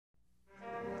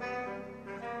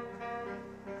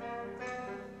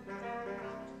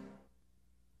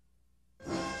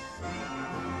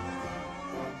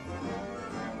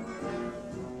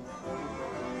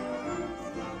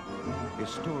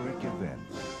Historic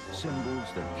events, symbols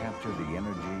that capture the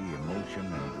energy, emotion,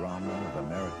 and drama of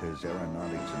America's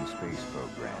aeronautics and space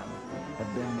program,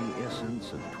 have been the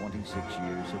essence of 26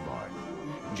 years of art,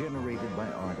 generated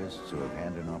by artists who have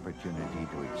had an opportunity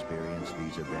to experience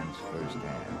these events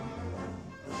firsthand.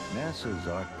 NASA's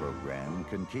art program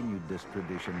continued this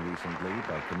tradition recently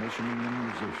by commissioning a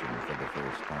musician for the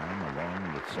first time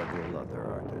along with several other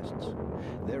artists.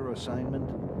 Their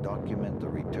assignment, document the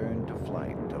return to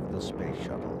flight of the space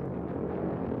shuttle.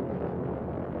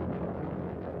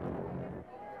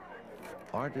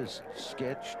 Artists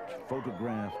sketched,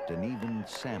 photographed, and even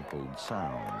sampled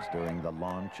sounds during the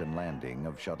launch and landing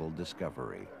of Shuttle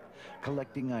Discovery,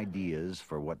 collecting ideas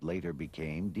for what later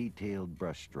became detailed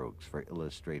brushstrokes for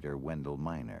illustrator Wendell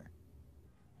Miner,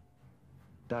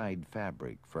 dyed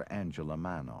fabric for Angela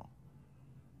Mano,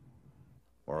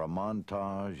 or a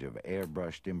montage of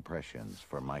airbrushed impressions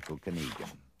for Michael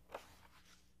Kanigan.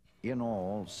 In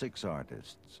all, 6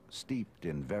 artists, steeped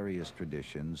in various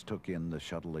traditions, took in the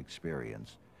shuttle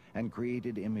experience and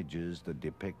created images that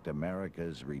depict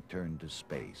America's return to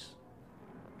space.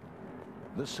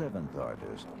 The 7th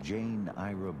artist, Jane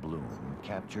Ira Bloom,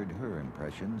 captured her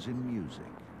impressions in music.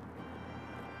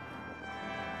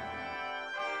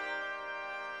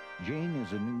 Jane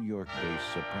is a New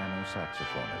York-based soprano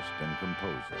saxophonist and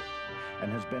composer,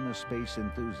 and has been a space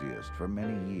enthusiast for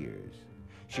many years.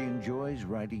 She enjoys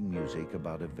writing music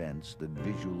about events that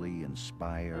visually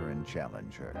inspire and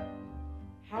challenge her.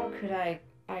 How could I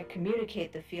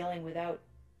communicate the feeling without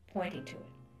pointing to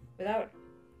it, without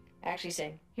actually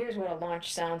saying, here's what a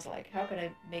launch sounds like? How can I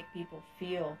make people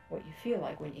feel what you feel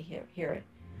like when you hear it?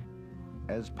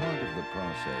 As part of the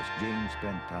process, Jane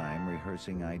spent time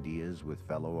rehearsing ideas with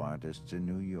fellow artists in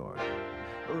New York.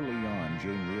 Early on,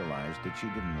 Jane realized that she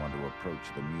didn't want to approach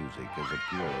the music as a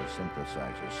pure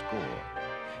synthesizer score.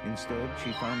 Instead,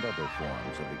 she found other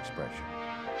forms of expression.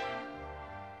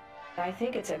 I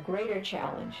think it's a greater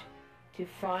challenge to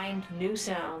find new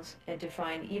sounds and to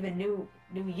find even new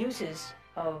uses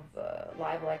of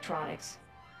live electronics,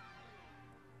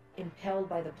 impelled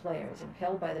by the players,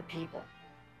 impelled by the people.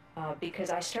 Because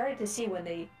I started to see when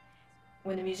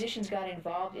the musicians got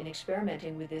involved in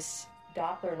experimenting with this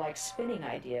Doppler-like spinning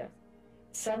idea,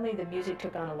 suddenly the music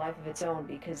took on a life of its own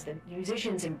because the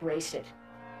musicians embraced it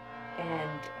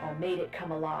and made it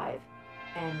come alive.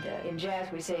 And in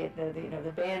jazz we say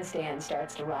the bandstand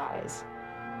starts to rise.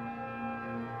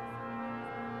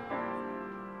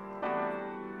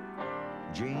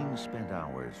 Jane spent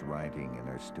hours writing in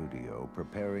her studio,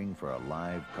 preparing for a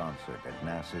live concert at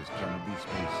NASA's Kennedy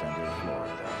Space Center,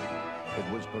 Florida. It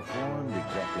was performed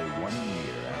exactly 1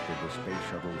 year after the space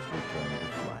shuttle's return to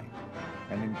flight,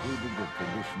 and included the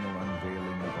traditional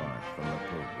unveiling of art from the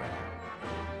program.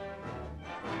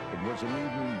 It was an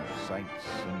evening of sights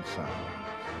and sounds,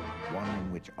 one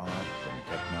in which art and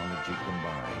technology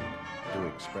combined to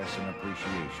express an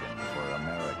appreciation for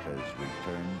America's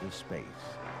return to space.